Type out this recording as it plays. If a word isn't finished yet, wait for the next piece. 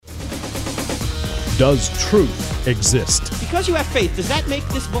Does truth exist? Because you have faith, does that make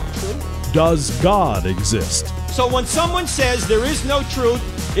this book true? Does God exist? So when someone says there is no truth,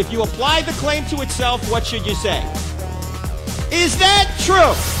 if you apply the claim to itself, what should you say? Is that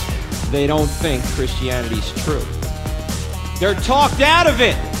true? They don't think Christianity's true. They're talked out of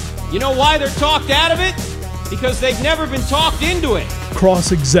it. You know why they're talked out of it? Because they've never been talked into it.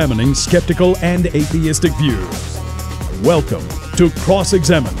 Cross-examining skeptical and atheistic views. Welcome to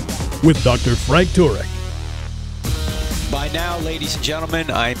Cross-Examine with Dr. Frank Turek. By now, ladies and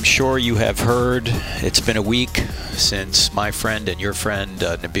gentlemen, I'm sure you have heard it's been a week since my friend and your friend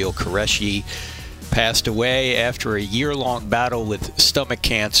Nabil Qureshi passed away after a year-long battle with stomach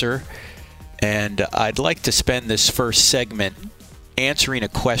cancer. And I'd like to spend this first segment answering a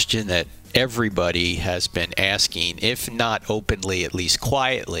question that everybody has been asking, if not openly, at least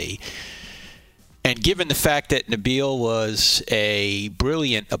quietly. And given the fact that Nabil was a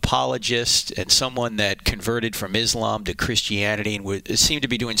brilliant apologist and someone that converted from Islam to Christianity and seemed to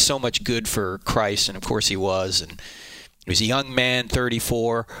be doing so much good for Christ, and of course he was, and he was a young man,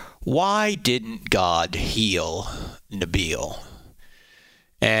 34, why didn't God heal Nabil?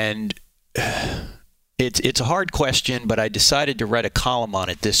 And it's a hard question, but I decided to write a column on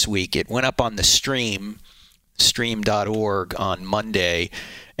it this week. It went up on the stream.org on Monday,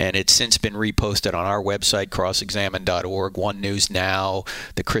 and it's since been reposted on our website, crossexamine.org, One News Now,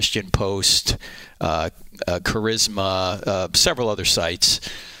 The Christian Post, Charisma, several other sites.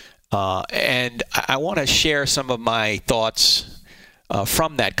 And I want to share some of my thoughts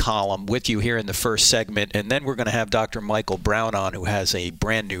from that column with you here in the first segment, and then we're going to have Dr. Michael Brown on, who has a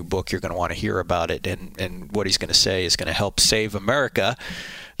brand new book. You're going to want to hear about it, and what he's going to say is going to help save America.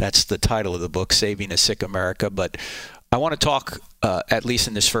 That's the title of the book, Saving a Sick America. But I want to talk, at least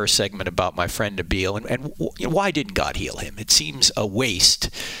in this first segment, about my friend Nabil and why didn't God heal him? It seems a waste.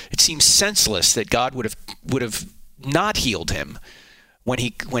 It seems senseless that God would have not healed him when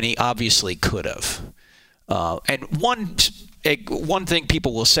he obviously could have. And one thing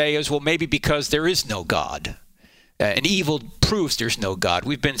people will say is, well, maybe because there is no God. And evil proves there's no God.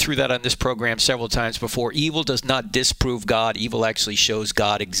 We've been through that on this program several times before. Evil does not disprove God. Evil actually shows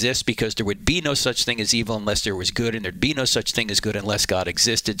God exists, because there would be no such thing as evil unless there was good, and there'd be no such thing as good unless God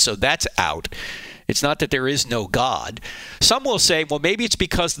existed. So that's out. It's not that there is no God. Some will say, well, maybe it's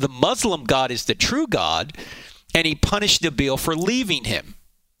because the Muslim God is the true God, and he punished Nabil for leaving him.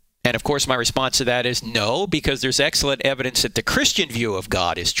 And of course, my response to that is no, because there's excellent evidence that the Christian view of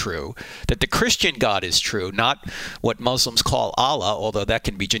God is true, that the Christian God is true, not what Muslims call Allah, although that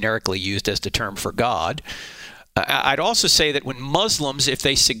can be generically used as the term for God. I'd also say that when Muslims, if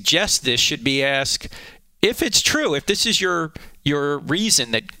they suggest this, should be asked, if it's true, if this is your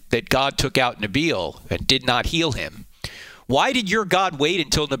reason that God took out Nabil and did not heal him, why did your God wait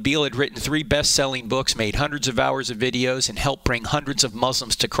until Nabil had written 3 best-selling books, made hundreds of hours of videos, and helped bring hundreds of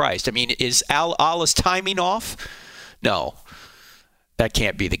Muslims to Christ? I mean, is Allah's timing off? No, that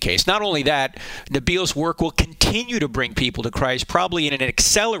can't be the case. Not only that, Nabil's work will continue to bring people to Christ, probably in an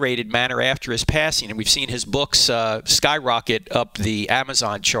accelerated manner after his passing. And we've seen his books skyrocket up the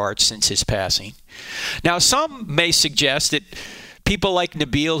Amazon charts since his passing. Now, some may suggest that people like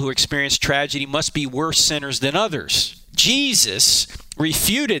Nabil who experience tragedy must be worse sinners than others. Jesus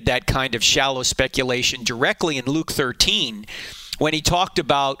refuted that kind of shallow speculation directly in Luke 13 when he talked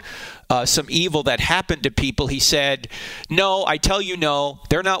about some evil that happened to people. He said, no, I tell you no,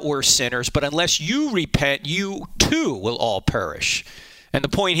 they're not worse sinners, but unless you repent, you too will all perish. And the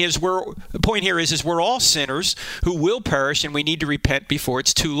point here is we're all sinners who will perish, and we need to repent before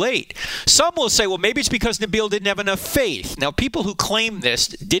it's too late. Some will say, well, maybe it's because Nabil didn't have enough faith. Now, people who claim this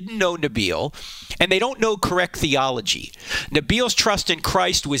didn't know Nabil, and they don't know correct theology. Nabil's trust in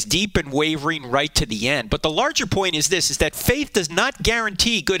Christ was deep and wavering right to the end. But the larger point is this, is that faith does not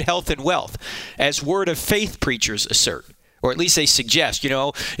guarantee good health and wealth, as word of faith preachers assert. Or at least they suggest,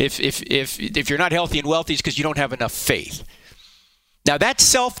 if you're not healthy and wealthy, it's because you don't have enough faith. Now, that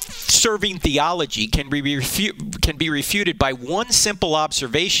self-serving theology can be refuted by one simple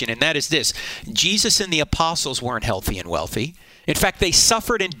observation, and that is this. Jesus and the apostles weren't healthy and wealthy. In fact, they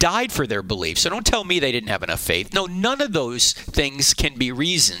suffered and died for their beliefs. So don't tell me they didn't have enough faith. No, none of those things can be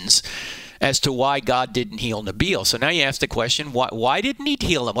reasons as to why God didn't heal Nabil. So now you ask the question, why didn't he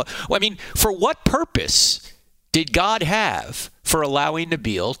heal him? Well, I mean, for what purpose did God have for allowing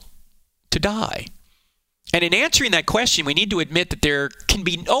Nabil to die? And in answering that question, we need to admit that there can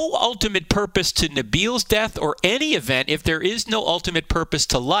be no ultimate purpose to Nabil's death or any event if there is no ultimate purpose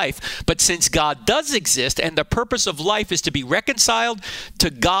to life. But since God does exist and the purpose of life is to be reconciled to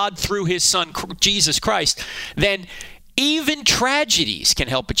God through his Son, Jesus Christ, then even tragedies can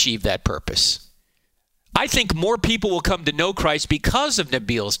help achieve that purpose. I think more people will come to know Christ because of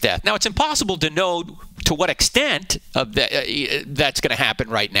Nabil's death. Now, it's impossible to know to what extent of that's going to happen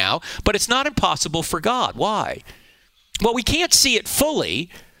right now, but it's not impossible for God. Why? Well, we can't see it fully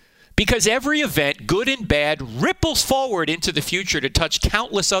because every event, good and bad, ripples forward into the future to touch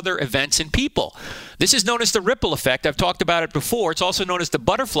countless other events and people. This is known as the ripple effect. I've talked about it before. It's also known as the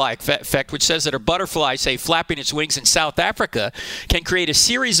butterfly effect, which says that a butterfly, say, flapping its wings in South Africa, can create a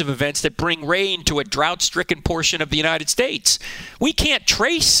series of events that bring rain to a drought-stricken portion of the United States. We can't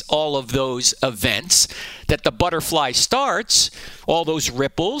trace all of those events that the butterfly starts, all those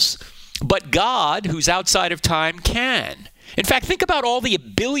ripples, but God, who's outside of time, can. In fact, think about all the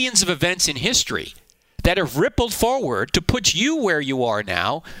billions of events in history that have rippled forward to put you where you are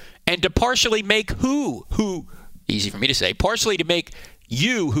now and to partially make easy for me to say, partially to make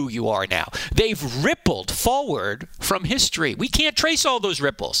you who you are now. They've rippled forward from history. We can't trace all those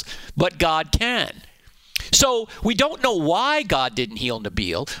ripples, but God can. So we don't know why God didn't heal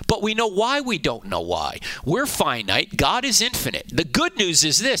Nabil, but we know why we don't know why. We're finite. God is infinite. The good news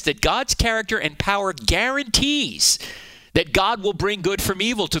is this, that God's character and power guarantees that God will bring good from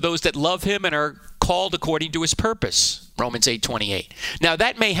evil to those that love him and are called according to his purpose. Romans 8:28. Now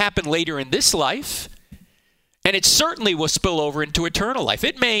that may happen later in this life, and it certainly will spill over into eternal life.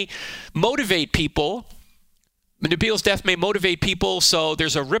 It may motivate people. Nabil's death may motivate people, so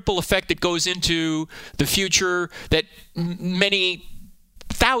there's a ripple effect that goes into the future that many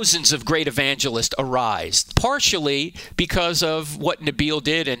thousands of great evangelists arise, partially because of what Nabil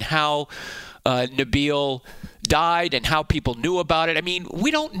did and how Nabil died and how people knew about it. I mean,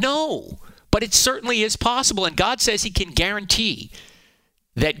 we don't know, but it certainly is possible. And God says he can guarantee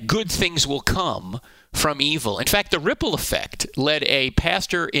that good things will come from evil. In fact, the ripple effect led a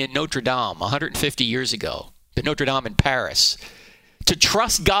pastor in Notre Dame 150 years ago, the Notre Dame in Paris, to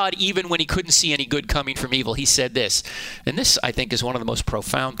trust God even when he couldn't see any good coming from evil. He said this, and this I think is one of the most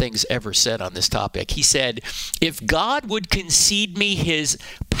profound things ever said on this topic. He said, if God would concede me his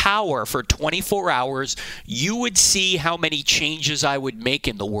power for 24 hours, you would see how many changes I would make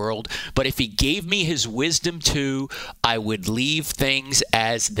in the world. But if he gave me his wisdom too, I would leave things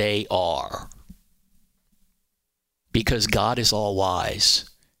as they are. Because God is all wise.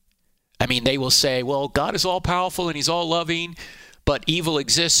 I mean, they will say, well, God is all powerful and he's all loving, but evil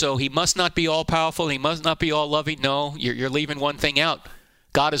exists, so he must not be all powerful, he must not be all loving. No, you're leaving one thing out.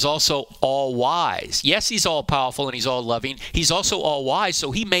 God is also all wise. Yes, he's all powerful and he's all loving. He's also all wise,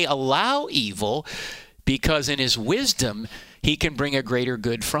 so he may allow evil because in his wisdom, he can bring a greater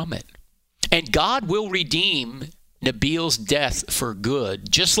good from it. And God will redeem Nabil's death for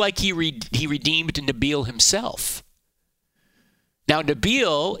good, just like he redeemed Nabil himself. Now,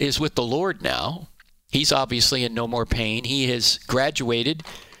 Nabil is with the Lord now. He's obviously in no more pain. He has graduated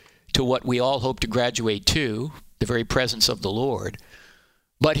to what we all hope to graduate to, the very presence of the Lord.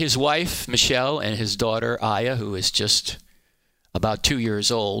 But his wife, Michelle, and his daughter, Aya, who is just about 2 years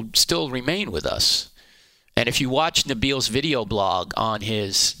old, still remain with us. And if you watch Nabil's video blog on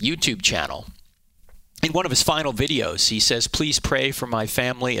his YouTube channel, in one of his final videos, he says, please pray for my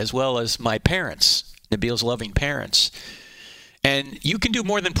family as well as my parents, Nabil's loving parents. And you can do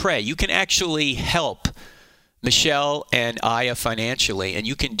more than pray. You can actually help Michelle and Aya financially, and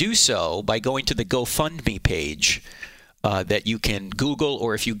you can do so by going to the GoFundMe page that you can Google,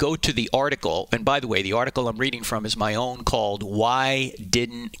 or if you go to the article, and by the way, the article I'm reading from is my own, called Why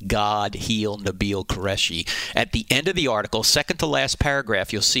Didn't God Heal Nabil Qureshi? At the end of the article, second to last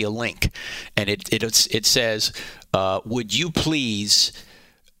paragraph, you'll see a link, and it says, would you please...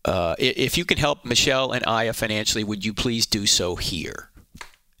 if you can help Michelle and Aya financially, would you please do so here?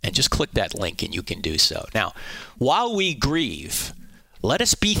 And just click that link and you can do so. Now, while we grieve, let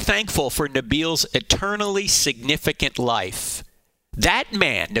us be thankful for Nabil's eternally significant life. That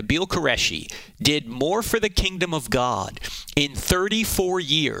man, Nabil Qureshi, did more for the kingdom of God in 34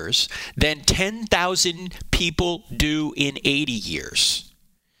 years than 10,000 people do in 80 years.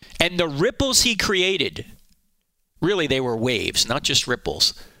 And the ripples he created, really they were waves, not just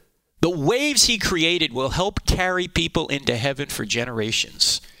ripples. The waves he created will help carry people into heaven for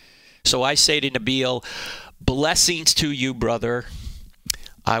generations. So I say to Nabil, blessings to you, brother.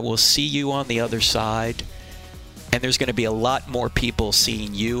 I will see you on the other side. And there's going to be a lot more people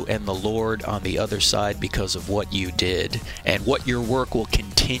seeing you and the Lord on the other side because of what you did and what your work will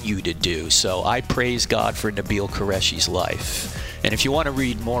continue to do. So I praise God for Nabil Qureshi's life. And if you want to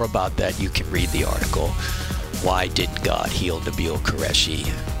read more about that, you can read the article, Why Didn't God Heal Nabil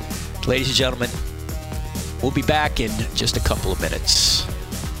Qureshi? Ladies and gentlemen, we'll be back in just a couple of minutes.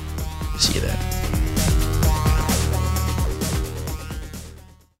 See you then.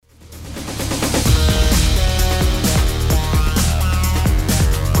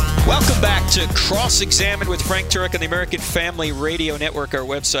 to Cross-Examined with Frank Turek on the American Family Radio Network. Our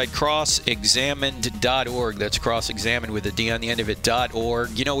website, crossexamined.org. That's cross-examined with a D on the end of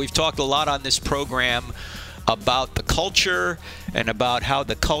it.org. You know, we've talked a lot on this program about the culture and about how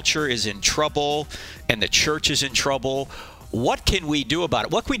the culture is in trouble and the church is in trouble. What can we do about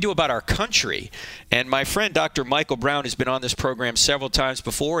it? What can we do about our country? And my friend Dr. Michael Brown has been on this program several times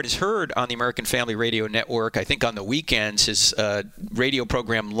before and has heard on the American Family Radio Network, I think on the weekends, his radio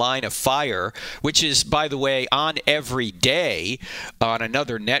program Line of Fire, which is, by the way, on every day on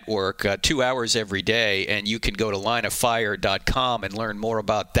another network, 2 hours every day. And you can go to lineoffire.com and learn more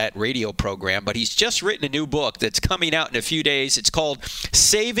about that radio program. But he's just written a new book that's coming out in a few days. It's called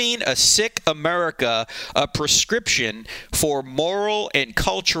Saving a Sick America, a Prescription for Moral and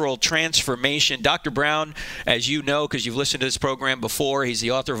Cultural Transformation. Dr. Brown, as you know, because you've listened to this program before, he's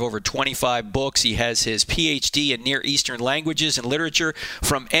the author of over 25 books. He has his PhD in Near Eastern Languages and Literature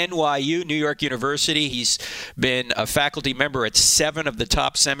from NYU, New York University. He's been a faculty member at 7 of the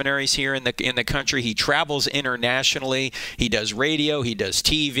top seminaries here in the country. He travels internationally. He does radio. He does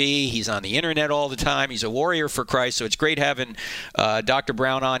TV. He's on the internet all the time. He's a warrior for Christ. So it's great having Dr.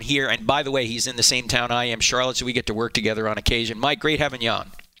 Brown on here. And by the way, he's in the same town I am, Charlotte, so we get to work together on occasion. Mike, great having you on.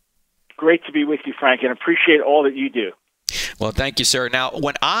 Great to be with you, Frank, and appreciate all that you do. Well, thank you, sir. Now,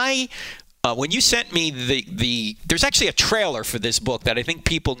 when you sent me there's actually a trailer for this book that I think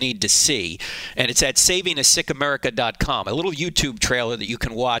people need to see, and it's at savingasickamerica.com, a little YouTube trailer that you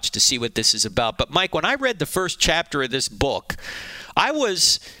can watch to see what this is about. But, Mike, when I read the first chapter of this book, I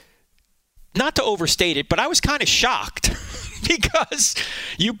was, not to overstate it, but I was kind of shocked because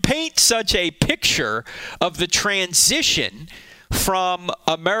you paint such a picture of the transition from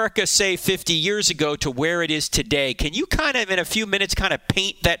America, say, 50 years ago to where it is today. Can you kind of, in a few minutes, kind of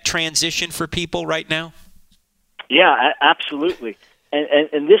paint that transition for people right now? Yeah, absolutely.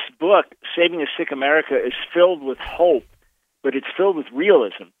 And this book, Saving a Sick America, is filled with hope, but it's filled with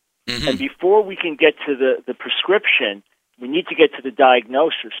realism. Mm-hmm. And before we can get to the prescription, we need to get to the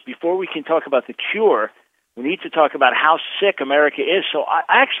diagnosis. Before we can talk about the cure, we need to talk about how sick America is. So I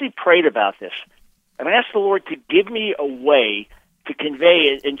actually prayed about this. And I asked the Lord to give me a way to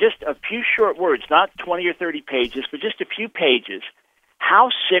convey in just a few short words, not 20 or 30 pages, but just a few pages, how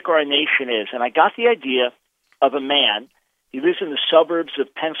sick our nation is. And I got the idea of a man. He lives in the suburbs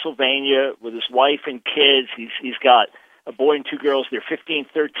of Pennsylvania with his wife and kids. He's got a boy and 2 girls. They're 15,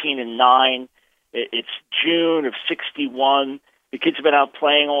 13, and 9. It's June of 61. The kids have been out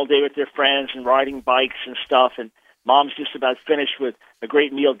playing all day with their friends and riding bikes and stuff, and mom's just about finished with a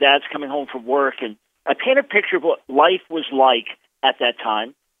great meal. Dad's coming home from work, and I paint a picture of what life was like at that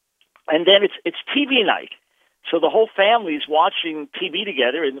time. And then it's TV night. So the whole family is watching TV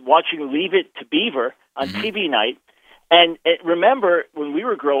together and watching Leave It to Beaver on TV night. And remember, when we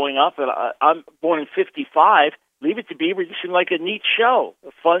were growing up, and I'm born in 55, Leave It to Beaver just seemed like a neat show,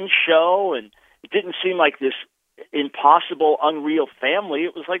 a fun show, and it didn't seem like this impossible, unreal family.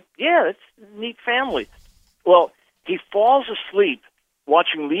 It was like, yeah, it's a neat family. Well, he falls asleep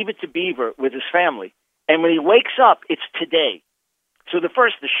watching Leave It to Beaver with his family. And when he wakes up, it's today. So the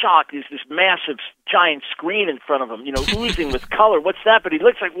shock is this massive, giant screen in front of him, oozing with color. What's that? But he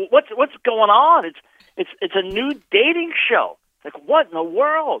looks like, well, what's going on? It's a new dating show. Like, what in the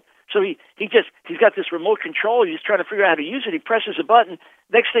world? So he's got this remote control. He's trying to figure out how to use it. He presses a button.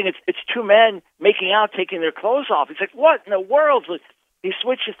 Next thing, it's 2 men making out, taking their clothes off. He's like, what in the world? So he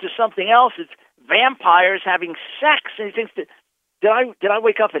switches to something else. It's vampires having sex, and he thinks, did I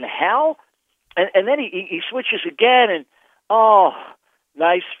wake up in hell? And then he switches again, and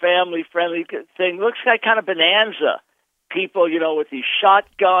nice family-friendly thing. Looks like kind of Bonanza. People, with these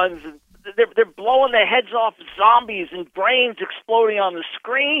shotguns, and they're blowing their heads off zombies and brains exploding on the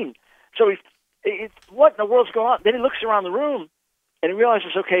screen. So what in the world's going on? Then he looks around the room, and he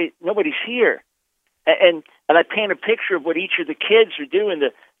realizes, okay, nobody's here. And I paint a picture of what each of the kids are doing.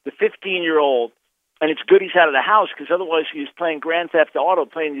 The 15-year-old, and it's good he's out of the house, because otherwise he's playing Grand Theft Auto,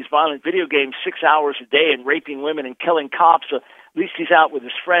 playing these violent video games 6 hours a day and raping women and killing cops. So at least he's out with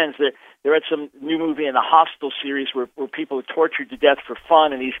his friends. They're at some new movie in the Hostel series where people are tortured to death for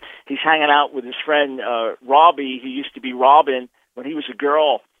fun, and he's hanging out with his friend Robbie, who used to be Robin when he was a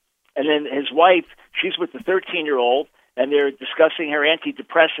girl. And then his wife, she's with the 13-year-old, and they're discussing her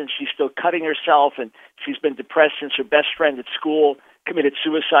antidepressants. She's still cutting herself, and she's been depressed since her best friend at school committed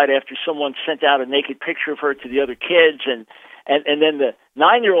suicide after someone sent out a naked picture of her to the other kids. And then the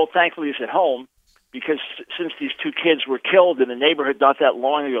 9-year-old, thankfully, is at home, because since these 2 kids were killed in the neighborhood not that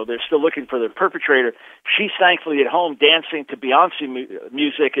long ago, they're still looking for the perpetrator. She's thankfully at home dancing to Beyonce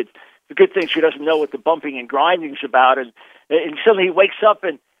music. It's a good thing she doesn't know what the bumping and grinding is about. And suddenly he wakes up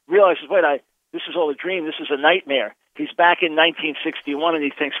and realizes, wait, this is all a dream. This is a nightmare. He's back in 1961, and he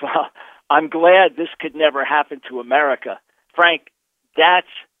thinks, well, I'm glad this could never happen to America. Frank, that's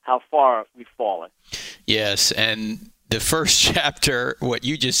how far we've fallen. Yes, and the first chapter, what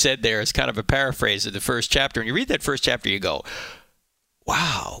you just said there is kind of a paraphrase of the first chapter. And you read that first chapter, you go,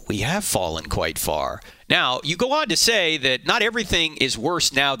 wow, we have fallen quite far. Now, you go on to say that not everything is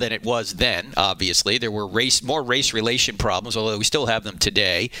worse now than it was then, obviously. There were more race relation problems, although we still have them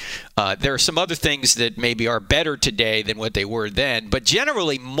today. There are some other things that maybe are better today than what they were then. But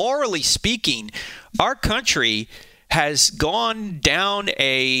generally, morally speaking, our country has gone down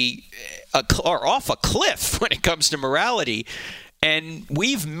or off a cliff when it comes to morality. And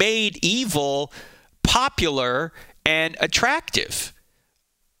we've made evil popular and attractive.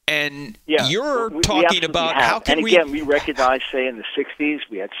 And you're talking about how can we... And again, we recognize, say, in the 60s,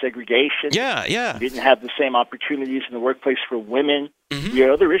 we had segregation. Yeah. We didn't have the same opportunities in the workplace for women. We had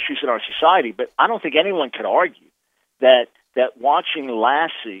other issues in our society. But I don't think anyone could argue that watching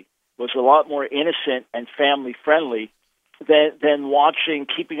Lassie was a lot more innocent and family-friendly than watching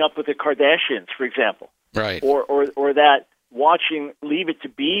Keeping Up with the Kardashians, for example. Right. Or that watching Leave It to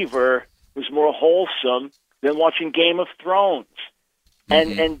Beaver was more wholesome than watching Game of Thrones.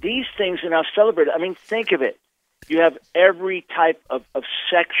 And these things are now celebrated. I mean, think of it. You have every type of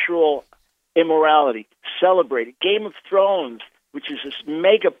sexual immorality celebrated. Game of Thrones, which is this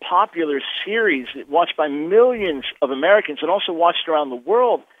mega popular series watched by millions of Americans and also watched around the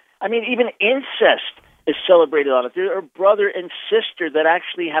world. I mean, even incest is celebrated on it. There are brother and sister that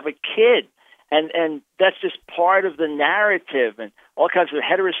actually have a kid. And that's just part of the narrative. And all kinds of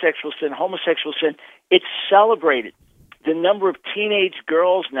heterosexual sin, homosexual sin. It's celebrated. The number of teenage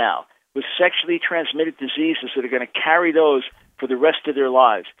girls now with sexually transmitted diseases that are going to carry those for the rest of their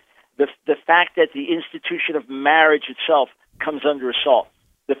lives. The fact that the institution of marriage itself comes under assault.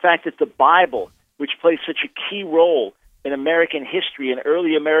 The fact that the Bible, which plays such a key role in American history and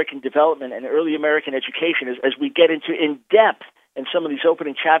early American development and early American education, as we get into in depth in some of these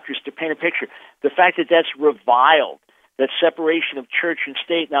opening chapters to paint a picture, the fact that that's reviled, that separation of church and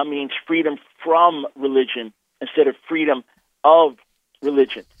state now means freedom from religion instead of freedom of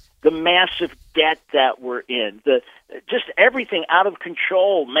religion. The massive debt that we're in, just everything out of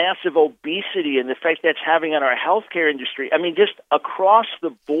control, massive obesity, and the effect that's having on our healthcare industry. I mean, just across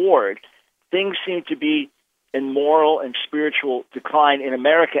the board, things seem to be in moral and spiritual decline in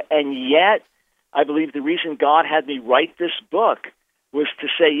America. And yet, I believe the reason God had me write this book was to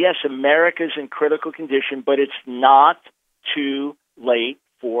say, yes, America's in critical condition, but it's not too late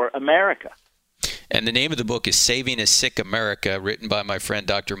for America. And the name of the book is Saving a Sick America, written by my friend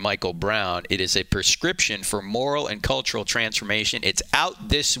Dr. Michael Brown. It is a prescription for moral and cultural transformation. It's out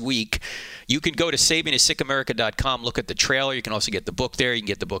this week. You can go to SavingASickAmerica.com, look at the trailer. You can also get the book there. You can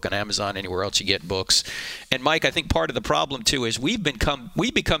get the book on Amazon, anywhere else you get books. And Mike, I think part of the problem too is we become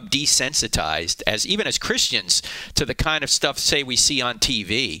desensitized, even as Christians, to the kind of stuff, say, we see on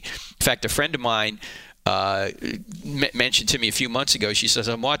TV. In fact, a friend of mine mentioned to me a few months ago, she says,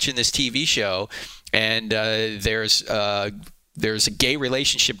 I'm watching this TV show and there's a gay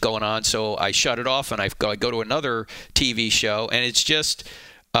relationship going on, so I shut it off and I go to another TV show, and it's just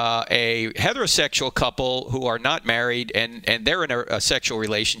a heterosexual couple who are not married, and they're in a sexual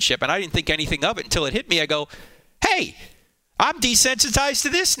relationship, and I didn't think anything of it until it hit me. I go, hey, I'm desensitized to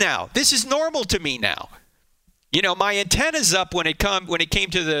this now. This is normal to me now. You know, my antenna's up when it came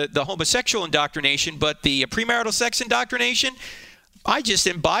to the homosexual indoctrination, but the premarital sex indoctrination, I just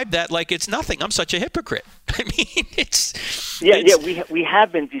imbibed that like it's nothing. I'm such a hypocrite. I mean, we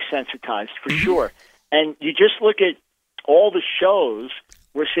have been desensitized for sure. And you just look at all the shows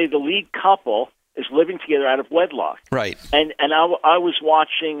where, say, the lead couple is living together out of wedlock. Right. And I was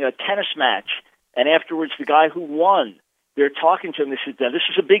watching a tennis match, and afterwards the guy who won, they're talking to him. They said, this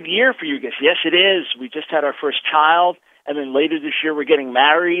is a big year for you guys. Yes, it is. We just had our first child, and then later this year we're getting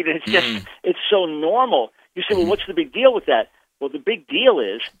married. And it's just, it's so normal. You say, well, what's the big deal with that? Well, the big deal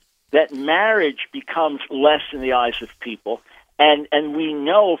is that marriage becomes less in the eyes of people. And we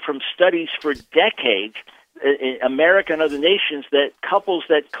know from studies for decades in America and other nations that couples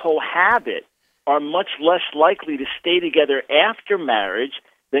that cohabit are much less likely to stay together after marriage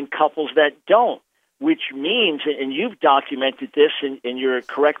than couples that don't. Which means, and you've documented this in your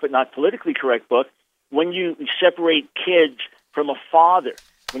Correct but Not Politically Correct book, when you separate kids from a father,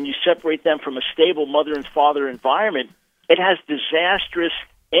 when you separate them from a stable mother and father environment, it has disastrous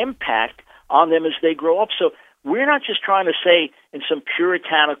impact on them as they grow up. So we're not just trying to say in some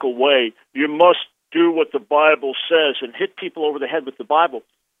puritanical way, you must do what the Bible says and hit people over the head with the Bible.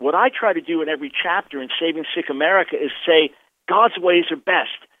 What I try to do in every chapter in Saving Sick America is say God's ways are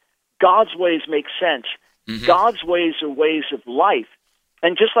best. God's ways make sense. Mm-hmm. God's ways are ways of life.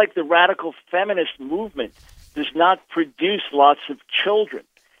 And just like the radical feminist movement does not produce lots of children,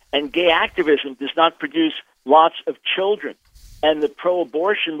 and gay activism does not produce lots of children, and the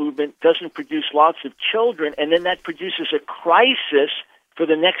pro-abortion movement doesn't produce lots of children, and then that produces a crisis for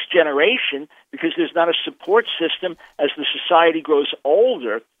the next generation because there's not a support system as the society grows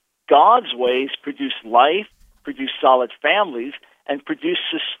older. God's ways produce life, produce solid families, and produce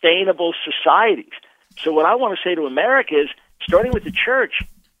sustainable societies. So what I want to say to America is, starting with the church,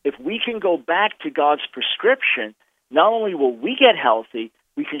 if we can go back to God's prescription, not only will we get healthy,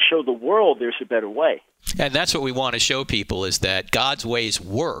 we can show the world there's a better way. And that's what we want to show people, is that God's ways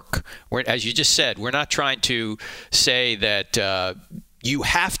work. As you just said, we're not trying to say that you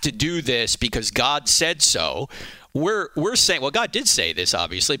have to do this because God said so. We're saying, well, God did say this,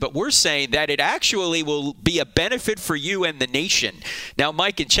 obviously, but we're saying that it actually will be a benefit for you and the nation. Now,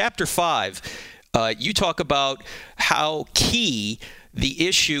 Mike, in chapter 5, you talk about how key the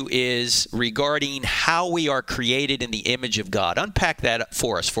issue is regarding how we are created in the image of God. Unpack that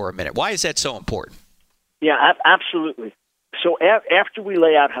for us for a minute. Why is that so important? Yeah, absolutely. So after we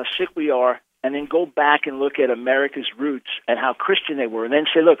lay out how sick we are, and then go back and look at America's roots and how Christian they were, and then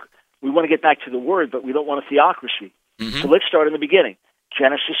say, look, we want to get back to the Word, but we don't want a theocracy. Mm-hmm. So let's start in the beginning.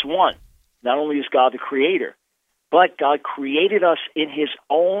 Genesis 1. Not only is God the creator, but God created us in his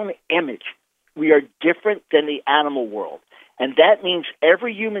own image. We are different than the animal world. And that means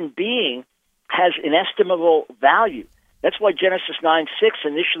every human being has inestimable value. That's why Genesis 9:6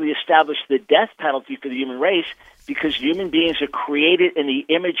 initially established the death penalty for the human race, because human beings are created in the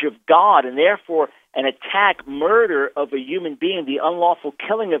image of God, and therefore an attack, murder of a human being, the unlawful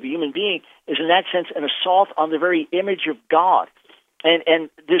killing of a human being, is in that sense an assault on the very image of God. And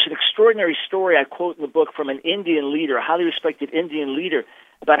there's an extraordinary story I quote in the book from an Indian leader, a highly respected Indian leader,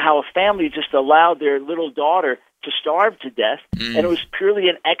 about how a family just allowed their little daughter to starve to death, and it was purely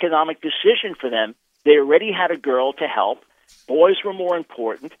an economic decision for them. They already had a girl to help. Boys were more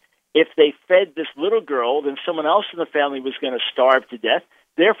important. If they fed this little girl, then someone else in the family was going to starve to death.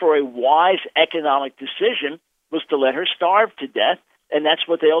 Therefore, a wise economic decision was to let her starve to death, and that's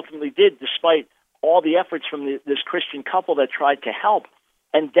what they ultimately did, despite all the efforts from this Christian couple that tried to help.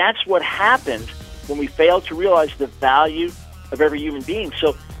 And that's what happens when we fail to realize the value of every human being.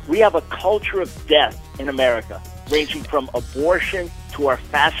 So we have a culture of death in America, ranging from abortion to our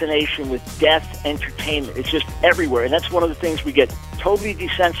fascination with death entertainment. It's just everywhere. And that's one of the things we get totally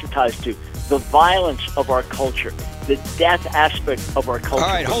desensitized to, the violence of our culture, the death aspect of our culture.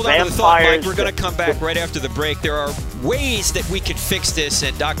 All right, hold on to the thought, Mike. We're going to come back right after the break. There are ways that we can fix this,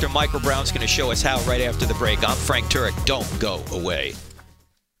 and Dr. Michael Brown's going to show us how right after the break. I'm Frank Turek. Don't go away.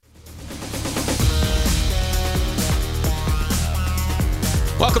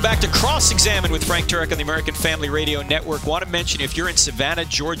 Welcome back to Cross-Examine with Frank Turek on the American Family Radio Network. Want to mention, if you're in Savannah,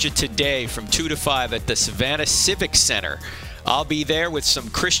 Georgia today from 2 to 5 at the Savannah Civic Center, I'll be there with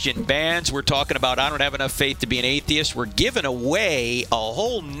some Christian bands. We're talking about I Don't Have Enough Faith to Be an Atheist. We're giving away a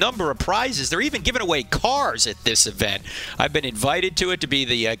whole number of prizes. They're even giving away cars at this event. I've been invited to it to be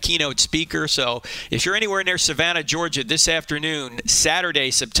the keynote speaker. So if you're anywhere near Savannah, Georgia this afternoon, Saturday,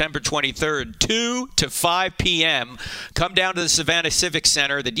 September 23rd, 2 to 5 p.m., come down to the Savannah Civic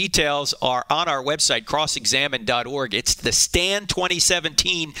Center. The details are on our website, crossexamine.org. It's the Stand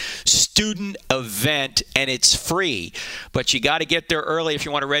 2017 student event, and it's free. But you got to get there early if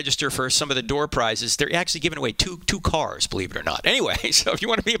you want to register for some of the door prizes. They're actually giving away two cars, believe it or not. Anyway, so if you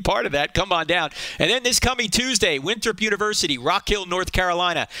want to be a part of that, come on down. And then this coming Tuesday, Winthrop University, Rock Hill, North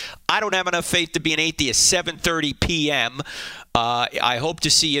Carolina. I Don't Have Enough Faith to Be an Atheist, 7:30 p.m. I hope to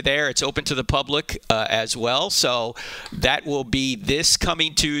see you there. It's open to the public as well. So that will be this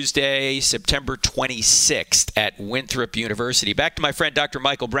coming Tuesday, September 26th at Winthrop University. Back to my friend Dr.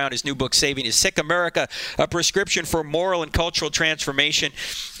 Michael Brown, his new book, Saving a Sick America, A Prescription for Moral and Cultural Transformation.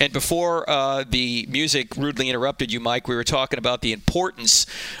 And before the music rudely interrupted you, Mike, we were talking about the importance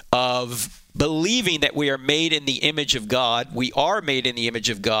of believing that we are made in the image of God. We are made in the image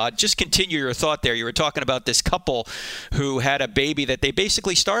of God. Just continue your thought there. You were talking about this couple who had a baby that they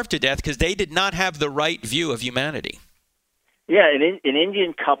basically starved to death because they did not have the right view of humanity. Yeah, an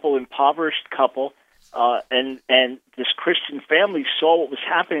Indian couple, impoverished couple, and this Christian family saw what was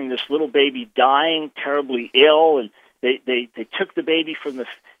happening. This little baby dying, terribly ill, and they took the baby from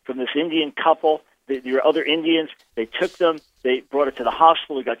this Indian couple. There were other Indians. They took them. They brought it to the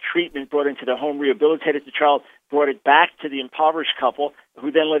hospital. They got treatment, brought it into the home, rehabilitated the child, brought it back to the impoverished couple, who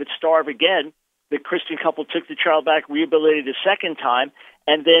then let it starve again. The Christian couple took the child back, rehabilitated a second time,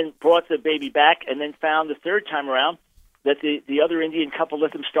 and then brought the baby back, and then found the third time around that the other Indian couple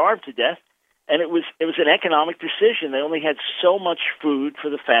let them starve to death. And it was an economic decision. They only had so much food for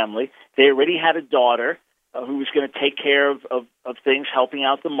the family. They already had a daughter who was going to take care of things, helping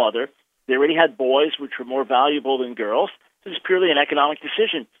out the mother. They already had boys, which were more valuable than girls. This is purely an economic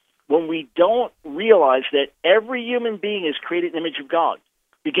decision. When we don't realize that every human being is created in the image of God,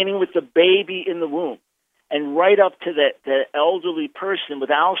 beginning with the baby in the womb and right up to the elderly person with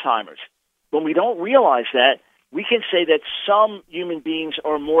Alzheimer's, when we don't realize that, we can say that some human beings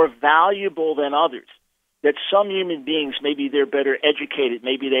are more valuable than others, that some human beings, maybe they're better educated,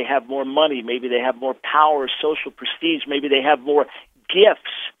 maybe they have more money, maybe they have more power, social prestige, maybe they have more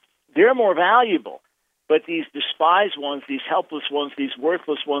gifts. They're more valuable. But these despised ones, these helpless ones, these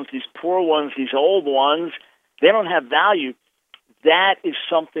worthless ones, these poor ones, these old ones, they don't have value. That is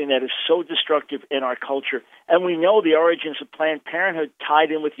something that is so destructive in our culture. And we know the origins of Planned Parenthood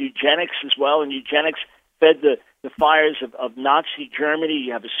tied in with eugenics as well, and eugenics fed the fires of Nazi Germany.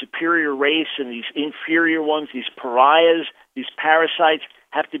 You have a superior race, and these inferior ones, these pariahs, these parasites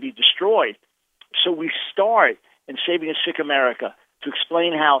have to be destroyed. So we start in Saving a Sick America to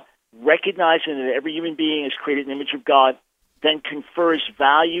explain how recognizing that every human being is created in the image of God then confers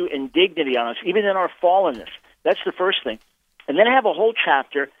value and dignity on us, even in our fallenness. That's the first thing. And then I have a whole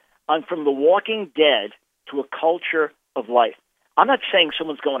chapter on from the walking dead to a culture of life. I'm not saying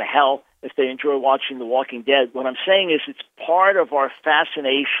someone's going to hell if they enjoy watching The Walking Dead. What I'm saying is it's part of our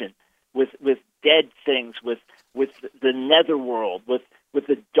fascination with dead things, with the netherworld, with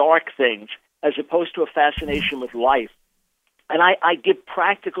the dark things, as opposed to a fascination with life. And I give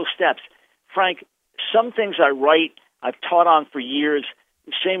practical steps. Frank, some things I write, I've taught on for years.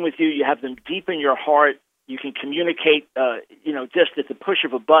 Same with you. You have them deep in your heart. You can communicate, just at the push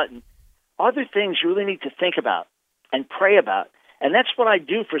of a button. Other things you really need to think about and pray about. And that's what I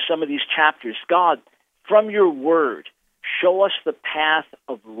do for some of these chapters. God, from your word, show us the path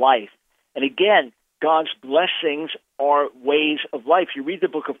of life. And again, God's blessings are ways of life. You read the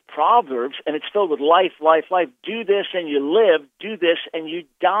book of Proverbs, and it's filled with life, life, life. Do this and you live. Do this and you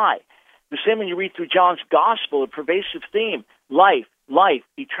die. The same when you read through John's gospel, a pervasive theme, life, life,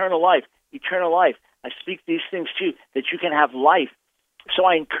 eternal life, eternal life. I speak these things to you that you can have life. So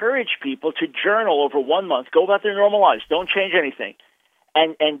I encourage people to journal over 1 month, go about their normal lives, don't change anything,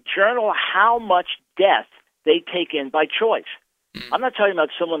 and journal how much death they take in by choice. I'm not talking about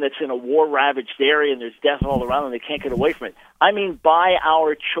someone that's in a war-ravaged area and there's death all around and they can't get away from it. I mean by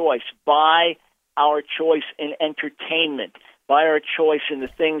our choice in entertainment, by our choice in the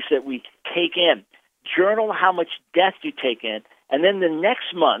things that we take in. Journal how much death you take in, and then the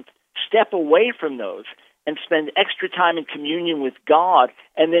next month, step away from those and spend extra time in communion with God,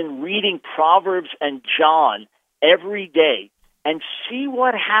 and then reading Proverbs and John every day, and see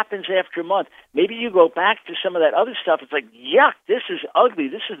what happens after a month. Maybe you go back to some of that other stuff. It's like, yuck, this is ugly.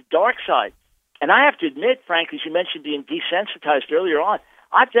 This is dark side. And I have to admit, Frank, as you mentioned being desensitized earlier on,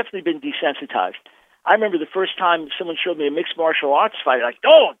 I've definitely been desensitized. I remember the first time someone showed me a mixed martial arts fight, like,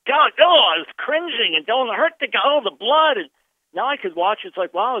 oh, God, I was cringing, and don't hurt the guy, the blood. And now I could watch it. It's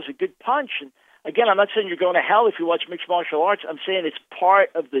like, wow, it was a good punch. And again, I'm not saying you're going to hell if you watch mixed martial arts. I'm saying it's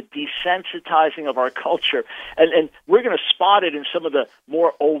part of the desensitizing of our culture. And we're going to spot it in some of the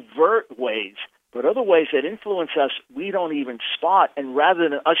more overt ways. But other ways that influence us, we don't even spot. And rather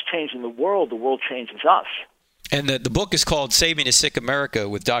than us changing the world changes us. And the book is called Saving a Sick America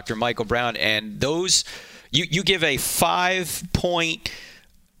with Dr. Michael Brown. And those, you give a 5-point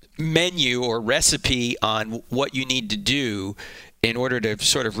menu or recipe on what you need to do in order to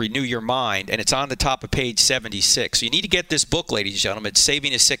sort of renew your mind, and it's on the top of page 76. So you need to get this book, ladies and gentlemen. It's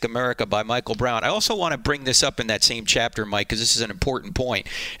Saving a Sick America by Michael Brown. I also want to bring this up in that same chapter, Mike, because this is an important point.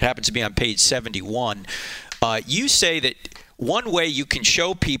 It happens to be on page 71. You say that one way you can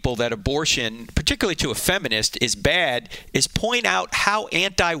show people that abortion, particularly to a feminist, is bad is point out how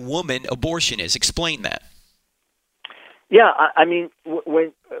anti-woman abortion is. Explain that. Yeah, I mean,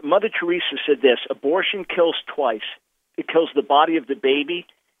 when Mother Teresa said this, abortion kills twice. It kills the body of the baby,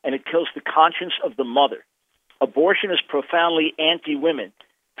 and it kills the conscience of the mother. Abortion is profoundly anti-women.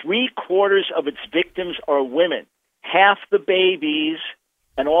 3/4 of its victims are women, half the babies,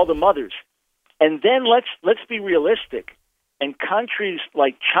 and all the mothers. And then let's be realistic. In countries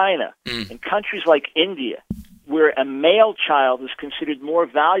like China, in countries like India, where a male child is considered more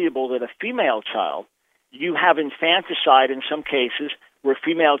valuable than a female child, you have infanticide in some cases where a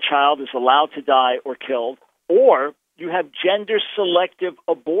female child is allowed to die or killed, or you have gender-selective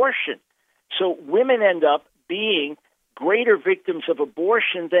abortion. So women end up being greater victims of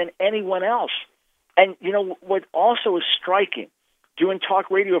abortion than anyone else. And, you know, what also is striking, doing talk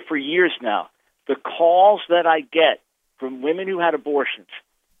radio for years now, the calls that I get from women who had abortions.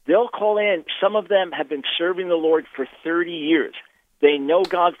 They'll call in. Some of them have been serving the Lord for 30 years. They know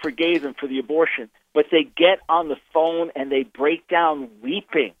God forgave them for the abortion, but they get on the phone and they break down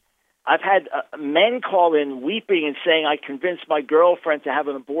weeping. I've had men call in weeping and saying, I convinced my girlfriend to have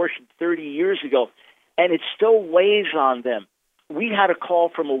an abortion 30 years ago, and it still weighs on them. We had a call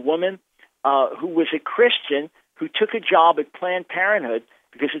from a woman who was a Christian who took a job at Planned Parenthood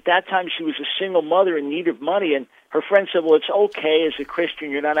because at that time she was a single mother in need of money, and her friend said, well, it's okay as a Christian,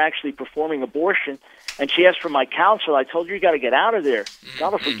 you're not actually performing abortion. And she asked for my counsel. I told her, you got to get out of there.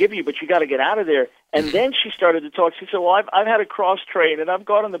 God will forgive you, but you got to get out of there. And then she started to talk. She said, well, I've had a cross-train, and I've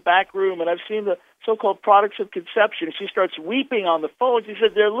gone in the back room, and I've seen the so-called products of conception. And she starts weeping on the phone. She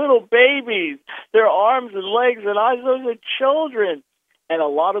said, they're little babies. Their arms and legs and eyes, those are children. And a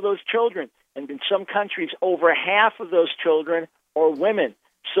lot of those children, and in some countries, over half of those children are women.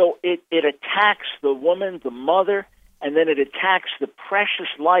 So it attacks the woman, the mother, and then it attacks the precious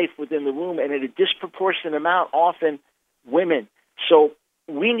life within the womb, and in a disproportionate amount, often women. So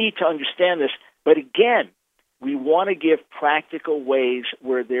we need to understand this. But again, we want to give practical ways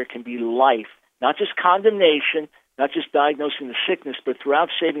where there can be life, not just condemnation, not just diagnosing the sickness, but throughout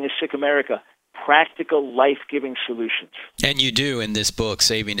Saving a Sick America, practical, life-giving solutions. And you do in this book,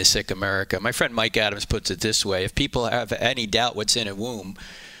 Saving a Sick America. My friend Mike Adams puts it this way. If people have any doubt what's in a womb,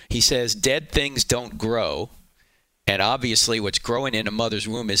 he says, dead things don't grow. And obviously what's growing in a mother's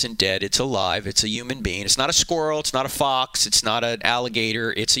womb isn't dead. It's alive. It's a human being. It's not a squirrel. It's not a fox. It's not an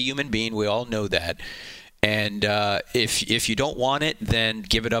alligator. It's a human being. We all know that. And if you don't want it, then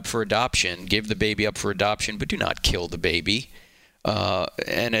give it up for adoption. Give the baby up for adoption, but do not kill the baby.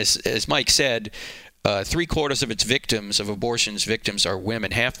 And as Mike said, 3/4 of its victims, of abortion's victims, are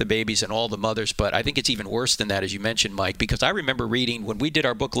women, half the babies and all the mothers. But I think it's even worse than that, as you mentioned, Mike, because I remember reading when we did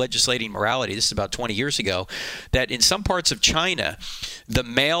our book, Legislating Morality, this is about 20 years ago, that in some parts of China, the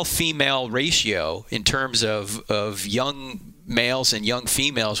male-female ratio in terms of young males and young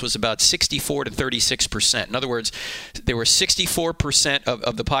females was about 64 to 36%. In other words, there were 64%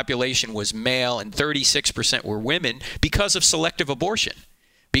 of the population was male and 36% were women because of selective abortion.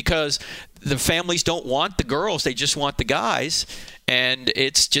 Because the families don't want the girls, they just want the guys. And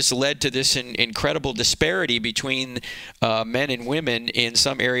it's just led to this incredible disparity between men and women in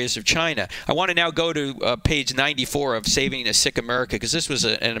some areas of China. I want to now go to page 94 of Saving a Sick America, because this was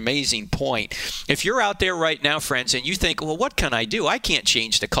an amazing point. If you're out there right now, friends, and you think, well, what can I do? I can't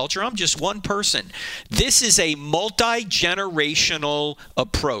change the culture. I'm just one person. This is a multi-generational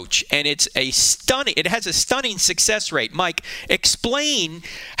approach, and it has a stunning success rate. Mike, explain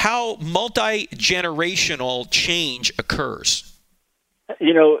how multi-generational change occurs.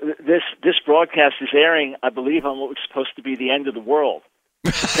 You know, this broadcast is airing, I believe, on what was supposed to be the end of the world.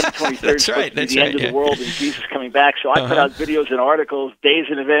 September 23rd is supposed to be the end of the world and Jesus coming back. So I put out videos and articles days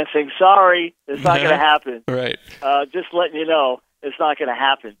in advance saying, sorry, it's not going to happen. Right. Just letting you know, it's not going to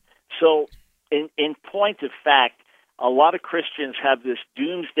happen. So in point of fact, a lot of Christians have this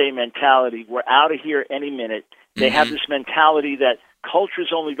doomsday mentality. We're out of here any minute. They have this mentality that culture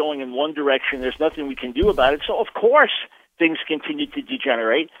is only going in one direction. There's nothing we can do about it. So, of course, things continue to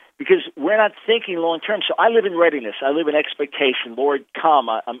degenerate because we're not thinking long term. So I live in readiness. I live in expectation. Lord, come.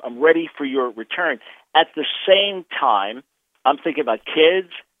 I'm ready for your return. At the same time, I'm thinking about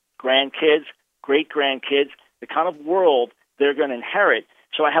kids, grandkids, great-grandkids, the kind of world they're going to inherit.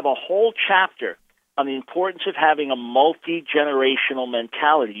 So I have a whole chapter on the importance of having a multi-generational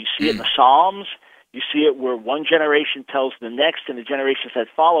mentality. You see it in the Psalms. You see it where one generation tells the next and the generations that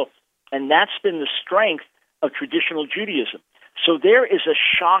follow. And that's been the strength of traditional Judaism. So there is a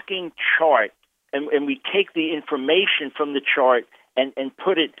shocking chart, and we take the information from the chart and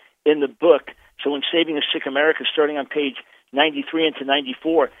put it in the book. So in Saving a Sick America, starting on page 93 into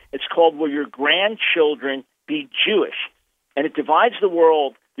 94, it's called Will Your Grandchildren Be Jewish? And it divides the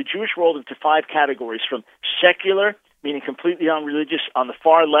world, the Jewish world, into 5 categories, from secular, meaning completely unreligious, on the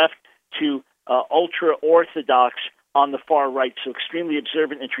far left, to ultra-Orthodox on the far right, so extremely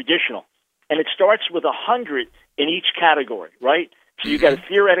observant and traditional. And it starts with 100 in each category, right? So you've got a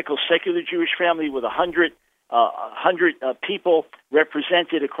theoretical secular Jewish family with 100 people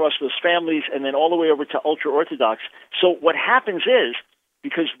represented across those families, and then all the way over to ultra-Orthodox. So what happens is,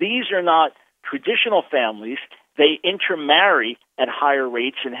 because these are not traditional families, they intermarry at higher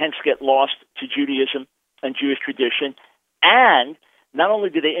rates and hence get lost to Judaism and Jewish tradition. And not only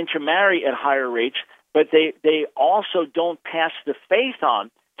do they intermarry at higher rates, but they also don't pass the faith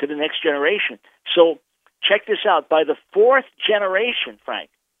on to the next generation. So check this out. By the 4th generation, Frank,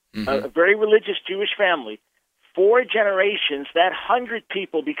 a very religious Jewish family, 4 generations, that 100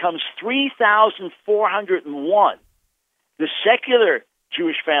 people becomes 3,401. The secular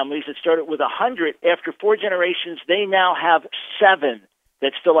Jewish families that started with 100, after 4 generations, they now have 7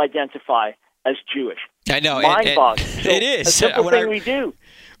 that still identify as Jewish. I know. Mind-boggling. So it is. A simple thing we do.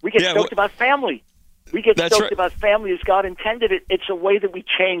 We get stoked about family. We get stoked about family as God intended it. It's a way that we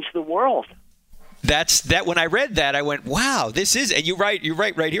change the world. That's that. When I read that, I went, "Wow, this is." And you're right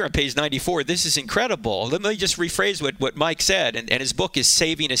right here on page 94. This is incredible. Let me just rephrase what Mike said, and his book is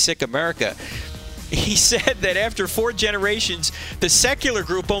 "Saving a Sick America." He said that after 4 generations, the secular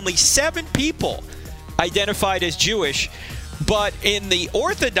group, only 7 people identified as Jewish. But in the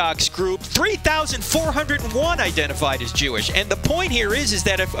Orthodox group, 3,401 identified as Jewish. And the point here is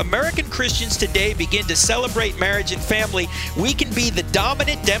that if American Christians today begin to celebrate marriage and family, we can be the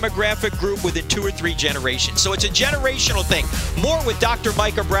dominant demographic group within 2 or 3 generations. So it's a generational thing. More with Dr.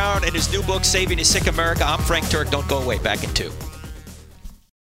 Micah Brown and his new book, Saving a Sick America. I'm Frank Turek. Don't go away. Back in 2.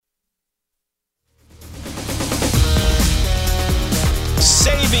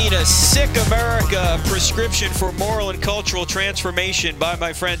 Saving a Sick America, a prescription for moral and cultural transformation by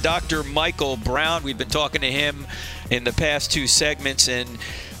my friend Dr. Michael Brown. We've been talking to him in the past 2 segments. And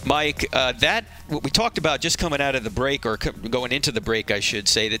Mike, that what we talked about just coming out of the break, or going into the break, I should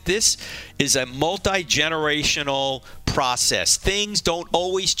say, that this is a multi-generational process. Things don't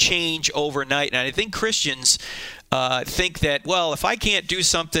always change overnight. And I think Christians think that, well, if I can't do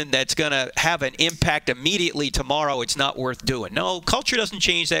something that's going to have an impact immediately tomorrow, it's not worth doing. No, culture doesn't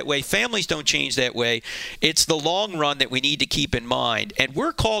change that way. Families don't change that way. It's the long run that we need to keep in mind. And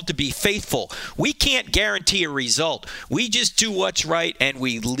we're called to be faithful. We can't guarantee a result. We just do what's right, and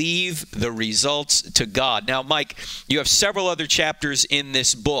we leave the results to God. Now, Mike, you have several other chapters in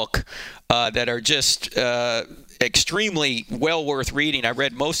this book that are just extremely well worth reading. I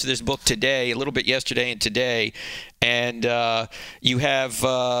read most of this book today, a little bit yesterday and today. And you have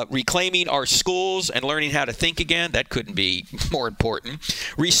Reclaiming Our Schools and Learning How to Think Again. That couldn't be more important.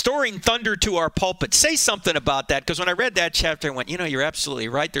 Restoring Thunder to Our Pulpits. Say something about that, because when I read that chapter, I went, you're absolutely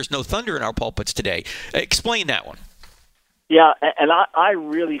right. There's no thunder in our pulpits today. Explain that one. Yeah, and I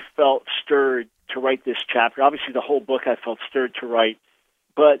really felt stirred to write this chapter. Obviously, the whole book I felt stirred to write.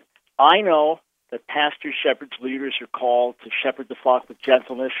 But I know that pastors, shepherds, leaders are called to shepherd the flock with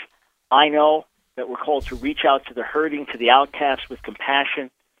gentleness. I know that we're called to reach out to the hurting, to the outcast with compassion.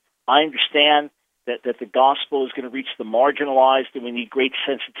 I understand that the gospel is going to reach the marginalized, and we need great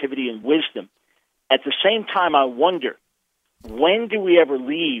sensitivity and wisdom. At the same time, I wonder, when do we ever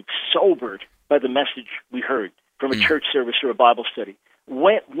leave sobered by the message we heard from a church service or a Bible study?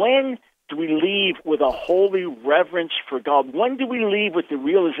 When do we leave with a holy reverence for God? When do we leave with the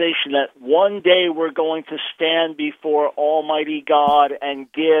realization that one day we're going to stand before Almighty God and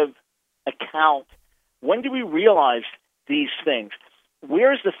give account? When do we realize these things?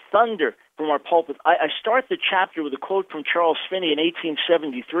 Where's the thunder from our pulpit? I start the chapter with a quote from Charles Finney in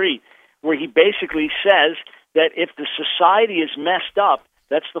 1873, where he basically says that if the society is messed up,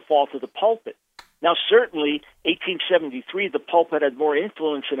 that's the fault of the pulpit. Now, certainly, 1873, the pulpit had more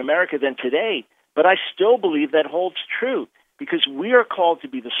influence in America than today, but I still believe that holds true, because we are called to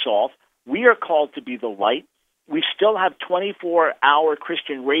be the salt. We are called to be the light. We still have 24-hour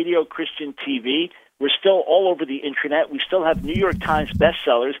Christian radio, Christian TV. We're still all over the Internet. We still have New York Times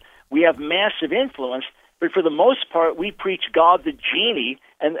bestsellers. We have massive influence, but for the most part, we preach God the genie,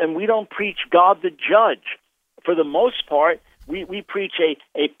 and we don't preach God the judge. For the most part, we preach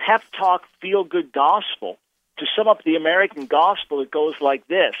a pep talk, feel-good gospel. To sum up the American gospel, it goes like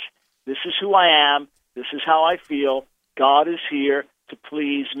this. This is who I am. This is how I feel. God is here to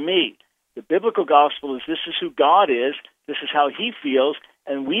please me. The biblical gospel is this is who God is. This is how he feels,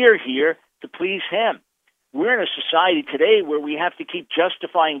 and we are here to please him. We're in a society today where we have to keep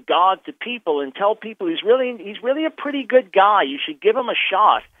justifying God to people and tell people he's really a pretty good guy. You should give him a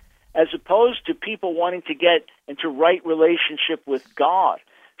shot, as opposed to people wanting to get into right relationship with God.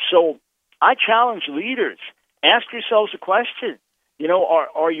 So I challenge leaders, ask yourselves a question.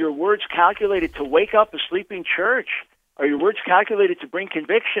 Are your words calculated to wake up a sleeping church? Are your words calculated to bring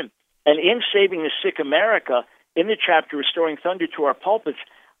conviction? And in Saving the Sick America, in the chapter Restoring Thunder to Our Pulpits,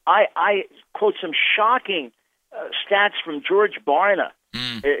 I quote some shocking stats from George Barna.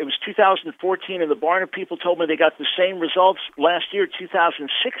 It was 2014, and the Barna people told me they got the same results last year,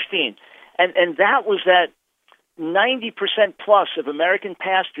 2016. And that was that 90% plus of American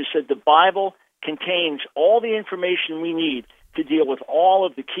pastors said the Bible contains all the information we need to deal with all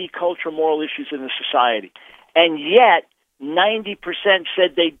of the key cultural moral issues in the society. And yet, 90%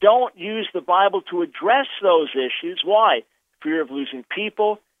 said they don't use the Bible to address those issues. Why? Fear of losing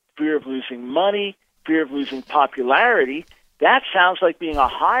people, fear of losing money, fear of losing popularity. That sounds like being a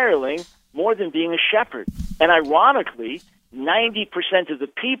hireling more than being a shepherd. And ironically, 90% of the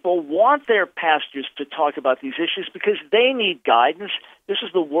people want their pastors to talk about these issues because they need guidance. This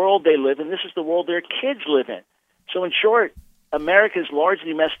is the world they live in. This is the world their kids live in. So in short, America is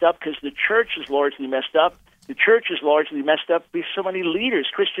largely messed up because the church is largely messed up. The church is largely messed up because so many leaders,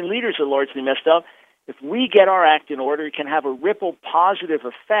 Christian leaders, are largely messed up. If we get our act in order, it can have a ripple positive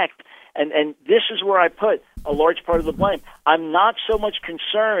effect. And this is where I put a large part of the blame. I'm not so much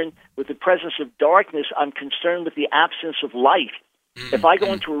concerned with the presence of darkness. I'm concerned with the absence of light. If I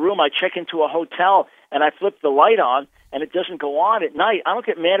go into a room, I check into a hotel, and I flip the light on, and it doesn't go on at night, I don't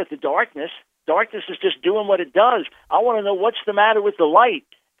get mad at the darkness. Darkness is just doing what it does. I want to know what's the matter with the light.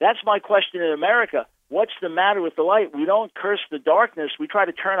 That's my question in America. What's the matter with the light? We don't curse the darkness. We try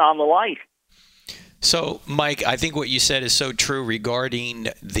to turn on the light. So, Mike, I think what you said is so true regarding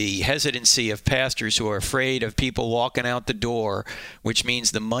the hesitancy of pastors who are afraid of people walking out the door, which means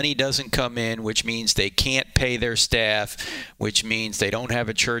the money doesn't come in, which means they can't pay their staff, which means they don't have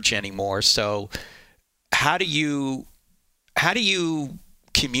a church anymore. So how do you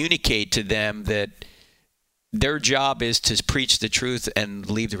communicate to them that their job is to preach the truth and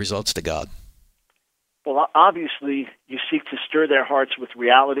leave the results to God? Well, obviously, you seek to stir their hearts with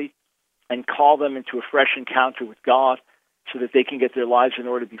reality and call them into a fresh encounter with God so that they can get their lives in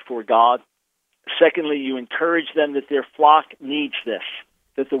order before God. Secondly, you encourage them that their flock needs this,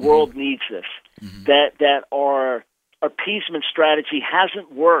 that the world needs this, that our appeasement strategy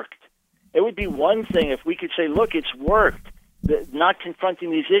hasn't worked. It would be one thing if we could say, look, it's worked. Not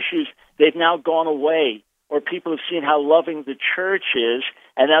confronting these issues, they've now gone away, or people have seen how loving the church is,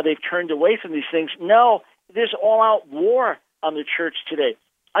 and now they've turned away from these things. No, there's all-out war on the church today.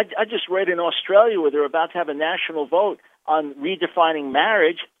 I just read in Australia where they're about to have a national vote on redefining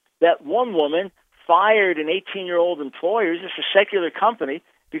marriage that one woman fired an 18-year-old employer, this is a secular company,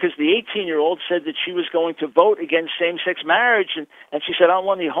 because the 18-year-old said that she was going to vote against same-sex marriage, and she said, I don't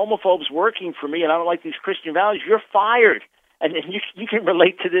want any homophobes working for me, and I don't like these Christian values. You're fired. And you can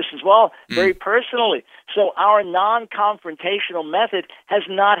relate to this as well, very personally. So our non-confrontational method has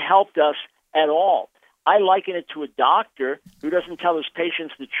not helped us at all. I liken it to a doctor who doesn't tell his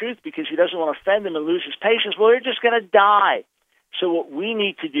patients the truth because he doesn't want to offend them and lose his patients. Well, they're just going to die. So what we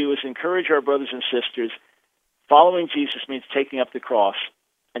need to do is encourage our brothers and sisters. Following Jesus means taking up the cross.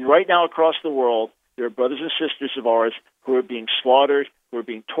 And right now across the world, there are brothers and sisters of ours who are being slaughtered, who are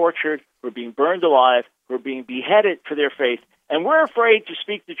being tortured, who are being burned alive, who are being beheaded for their faith. And we're afraid to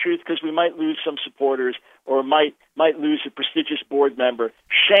speak the truth because we might lose some supporters or might lose a prestigious board member.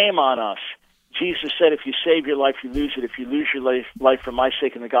 Shame on us. Jesus said, if you save your life, you lose it. If you lose your life for my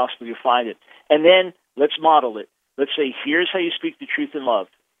sake in the gospel, you find it. And then let's model it. Let's say, here's how you speak the truth in love.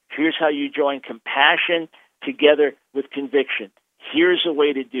 Here's how you join compassion together with conviction. Here's a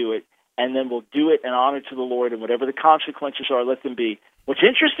way to do it. And then we'll do it in honor to the Lord, and whatever the consequences are, let them be. What's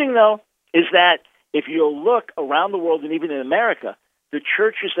interesting, though, is that if you'll look around the world, and even in America, the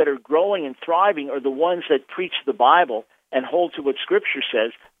churches that are growing and thriving are the ones that preach the Bible and hold to what Scripture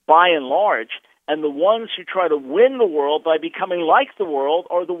says, by and large, and the ones who try to win the world by becoming like the world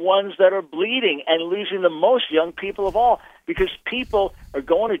are the ones that are bleeding and losing the most young people of all, because people are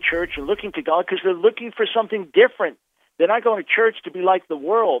going to church and looking to God because they're looking for something different. They're not going to church to be like the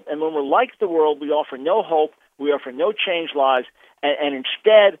world, and when we're like the world, we offer no hope, we offer no changed lives, and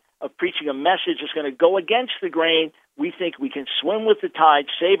instead of preaching a message that's going to go against the grain, we think we can swim with the tide,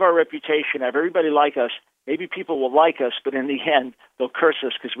 save our reputation, have everybody like us. Maybe people will like us, but in the end, they'll curse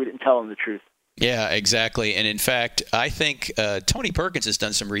us because we didn't tell them the truth. Yeah, exactly. And in fact, I think Tony Perkins has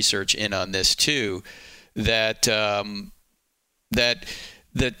done some research in on this too, that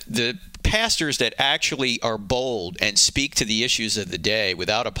the pastors that actually are bold and speak to the issues of the day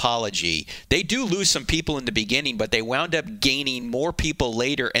without apology, they do lose some people in the beginning, but they wound up gaining more people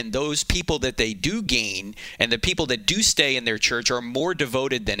later. And those people that they do gain and the people that do stay in their church are more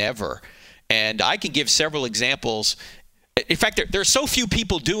devoted than ever. And I can give several examples. In fact, there are so few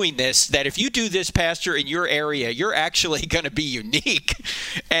people doing this that if you do this, Pastor, in your area, you're actually going to be unique,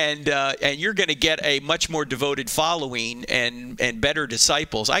 and you're going to get a much more devoted following and better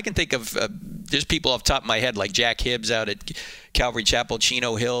disciples. I can think of there's people off the top of my head like Jack Hibbs out at Calvary Chapel,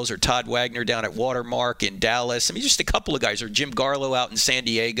 Chino Hills, or Todd Wagner down at Watermark in Dallas. I mean, just a couple of guys, or Jim Garlow out in San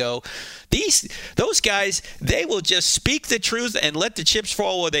Diego. Those guys, they will just speak the truth and let the chips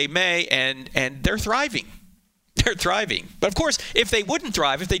fall where they may, and they're thriving. They're thriving. But of course, if they wouldn't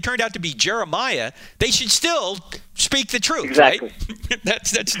thrive, if they turned out to be Jeremiah, they should still speak the truth, exactly.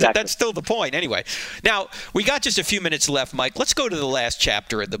 Right? That's still the point. Anyway, now we got just a few minutes left, Mike. Let's go to the last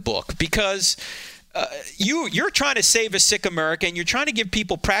chapter of the book, because you're trying to save a sick America, and you're trying to give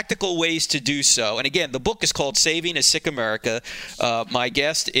people practical ways to do so. And again, the book is called Saving a Sick America. My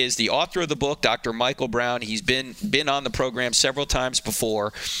guest is the author of the book, Dr. Michael Brown. He's been on the program several times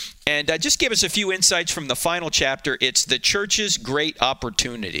before. And just give us a few insights from the final chapter. It's the church's great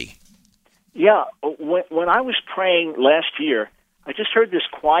opportunity. Yeah. When I was praying last year, I just heard this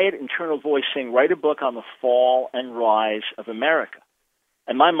quiet internal voice saying, write a book on the fall and rise of America.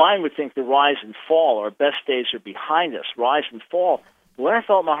 And my mind would think the rise and fall, our best days are behind us, rise and fall. But what I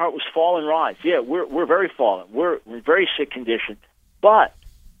felt in my heart was fall and rise. Yeah, we're very fallen. We're in very sick condition. But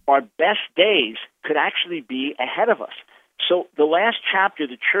our best days could actually be ahead of us. So the last chapter,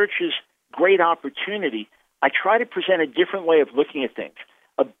 the church's great opportunity, I try to present a different way of looking at things,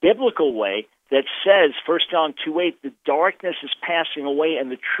 a biblical way that says, 1 John 2:8, the darkness is passing away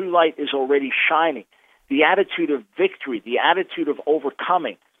and the true light is already shining. The attitude of victory, the attitude of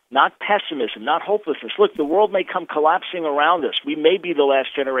overcoming, not pessimism, not hopelessness. Look, the world may come collapsing around us. We may be the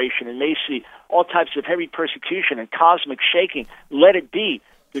last generation and may see all types of heavy persecution and cosmic shaking. Let it be.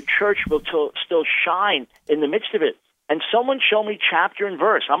 The church will still shine in the midst of it. And someone show me chapter and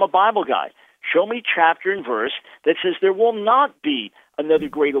verse. I'm a Bible guy. Show me chapter and verse that says there will not be another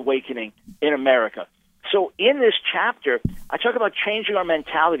great awakening in America. So in this chapter, I talk about changing our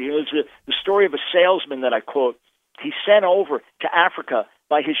mentality. There's the story of a salesman that I quote. He's sent over to Africa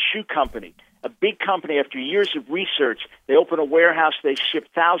by his shoe company, a big company. After years of research, they open a warehouse. They ship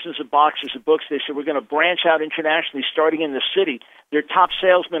thousands of boxes of books. They said, we're going to branch out internationally, starting in the city. Their top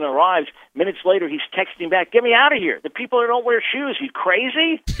salesman arrives. Minutes later, he's texting back, get me out of here. The people that don't wear shoes, you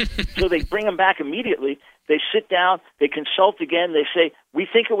crazy? So they bring him back immediately. They sit down. They consult again. They say, we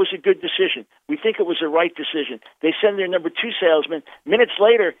think it was a good decision. We think it was a right decision. They send their number 2 salesman. Minutes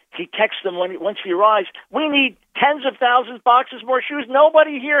later, he texts them once he arrives, we need tens of thousands of boxes more shoes.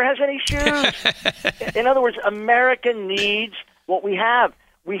 Nobody here has any shoes. In other words, America needs what we have.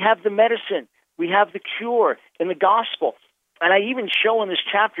 We have the medicine. We have the cure in the gospel. And I even show in this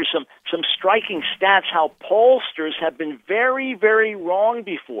chapter some striking stats how pollsters have been very, very wrong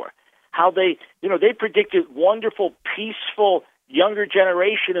before. How they predicted wonderful, peaceful, younger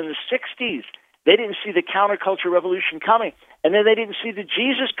generation in the 60s. They didn't see the counterculture revolution coming. And then they didn't see the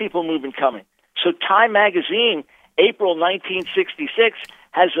Jesus people movement coming. So Time magazine, April 1966,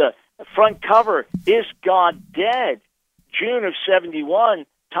 has a front cover, Is God Dead? June of 71,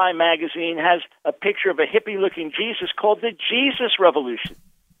 Time magazine has a picture of a hippie-looking Jesus called the Jesus Revolution.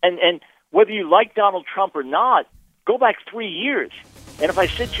 And whether you like Donald Trump or not, go back 3 years. And if I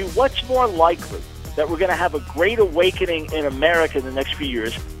said to you, what's more likely, that we're going to have a great awakening in America in the next few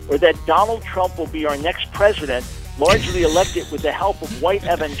years, or that Donald Trump will be our next president, largely elected with the help of white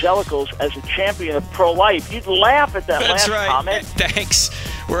evangelicals as a champion of pro-life? You'd laugh at that last comment. Thanks.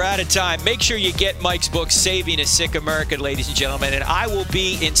 We're out of time. Make sure you get Mike's book, Saving a Sick America, ladies and gentlemen. And I will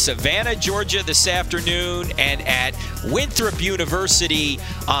be in Savannah, Georgia this afternoon and at Winthrop University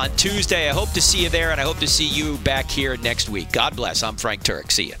on Tuesday. I hope to see you there, and I hope to see you back here next week. God bless. I'm Frank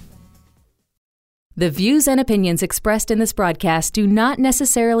Turek. See you. The views and opinions expressed in this broadcast do not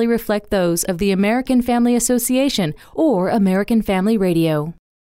necessarily reflect those of the American Family Association or American Family Radio.